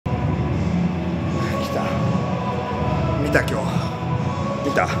見た今日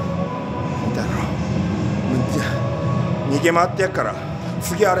見たろ。逃げ回ってやっから。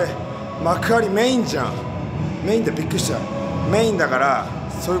次あれ幕張メインじゃん。メインでびっくりした。メインだから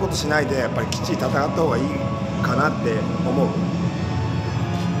そういうことしないでやっぱりきっちり戦った方がいいかなって思う。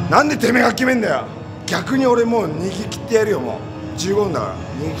なんでてめえが決めんだよ。逆に俺もう逃げ切ってやるよ。もう15分だから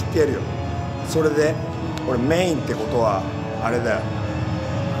逃げ切ってやるよ。それで俺メインってことはあれだよ、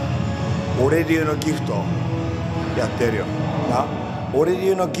俺流のギフトやってやるよな。俺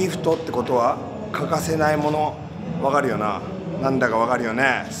流のギフトってことは欠かせないもの分かるよな。なんだか分かるよ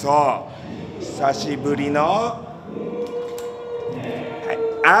ね。そう久しぶりの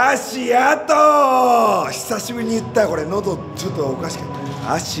足跡、久しぶりに言ったよ。これ喉ちょっとおかしくて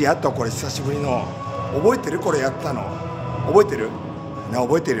足跡、これ久しぶりの。覚えてる？これやったの覚えてる？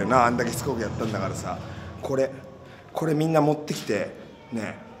覚えてるよな。あんだけしつこくやったんだからさ。これみんな持ってきて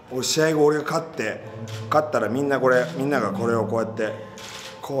ね。俺試合後俺が勝ったらみんながこれをこうやって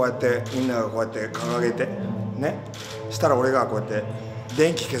みんながこうやって掲げてね。したら俺がこうやって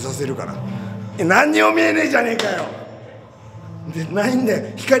電気消させるから。何にも見えねえじゃねえかよ。でないんだ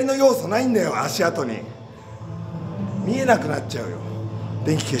よ、光の要素ないんだよ。足跡に見えなくなっちゃうよ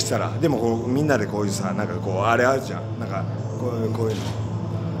電気消したら。でもこうみんなでこういうさ、なんかこうあれあるじゃん、なんかこういうの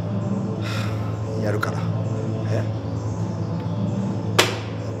やるから。や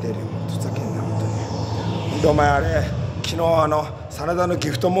ってるよ。ふざけんな本当に。でお前あれ昨日真田のギ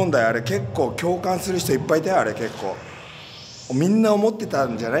フト問題、あれ結構共感する人いっぱいいたよ。あれ結構みんな思ってた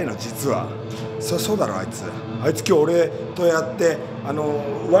んじゃないの実は。そうだろ。あいつ今日俺とやって輪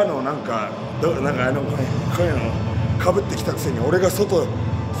のなんかこういうのかぶってきたくせに俺が外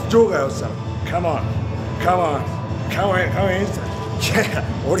場外をしたら「カモンカモンカモンカモン」って。いやいや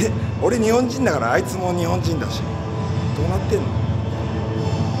俺日本人だから、あいつも日本人だし。どうなってんの。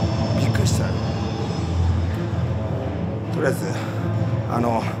びっくりしたよ。とりあえず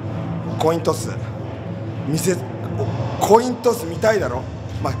コイントス見たいだろ。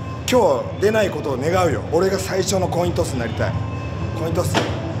まあ今日出ないことを願うよ。俺が最初のコイントスになりたい。コイントス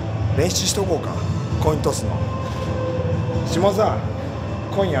練習しとこうか。コイントスの下さん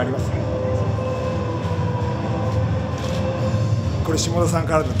コインありますね。これ下田さん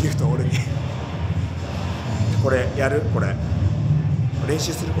からのギフト俺にこれやる。これ練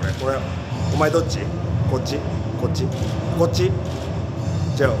習する。これお前どっち？こっち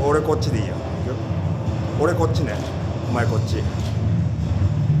じゃあ俺こっちでいいよ。俺こっちね、お前こっち。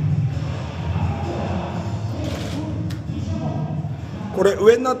これ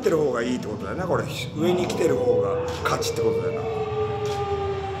上になってる方がいいってことだよな。これ上に来てる方が勝ちってことだよな。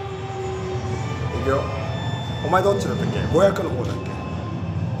いくよ。お前どっちだったっけ？500の方だっ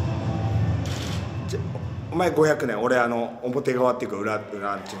け？お前500ね。俺表側っていうか裏っちゅう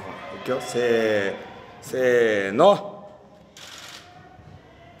方。いくよ。せーの。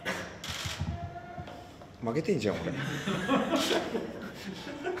負けてんじゃん俺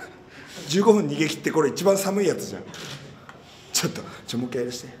15分逃げ切って、これ一番寒いやつじゃん。もう一回や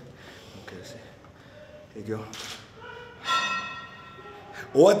らして。いくよ。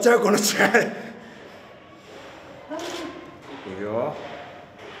終わっちゃうこの試合。いくよ。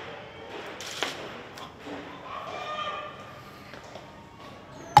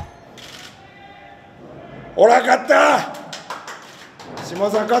ほら勝った。下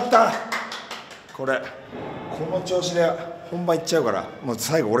さん勝った。この調子で本番いっちゃうから、もう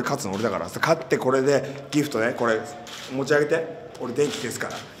最後俺勝つの俺だから。勝ってこれでギフトね、これ持ち上げて。俺電気消すか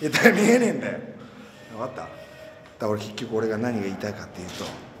ら。いやだから見えねえんだよ。分かった。だから俺結局俺が何が言いたいかっていうと、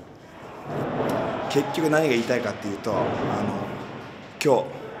今日、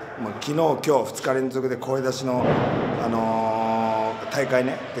昨日今日2日連続で声出しの大会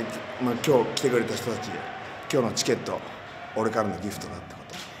ねで、今日来てくれた人たち、今日のチケット俺からのギフトだってこ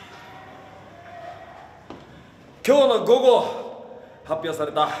と。今日の午後発表さ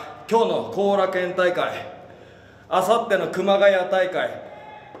れた今日の後楽園大会、あさっての熊谷大会、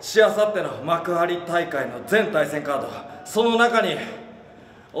しあさっての幕張大会の全対戦カード、その中に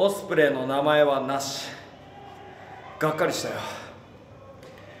オスプレイの名前はなし。がっかりしたよ。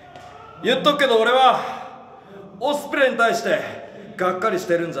言っとくけど俺はオスプレイに対してがっかりし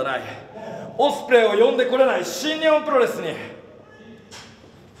てるんじゃない。オスプレイを呼んでこれない新日本プロレスに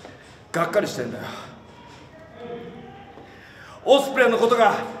がっかりしてんだよ。オスプレイのこと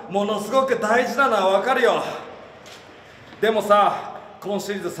がものすごく大事なのは分かるよ。でもさ、今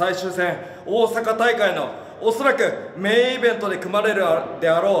シリーズ最終戦大阪大会のおそらくメインイベントで組まれるで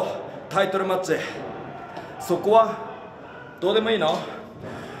あろうタイトルマッチ、そこはどうでもいいの？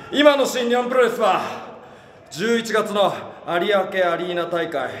今の新日本プロレスは11月の有明アリーナ大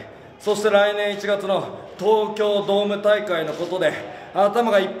会、そして来年1月の東京ドーム大会のことで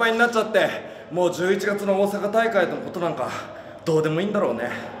頭がいっぱいになっちゃって、もう11月の大阪大会のことなんかどうでもいいんだろうね。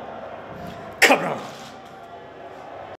カブラン。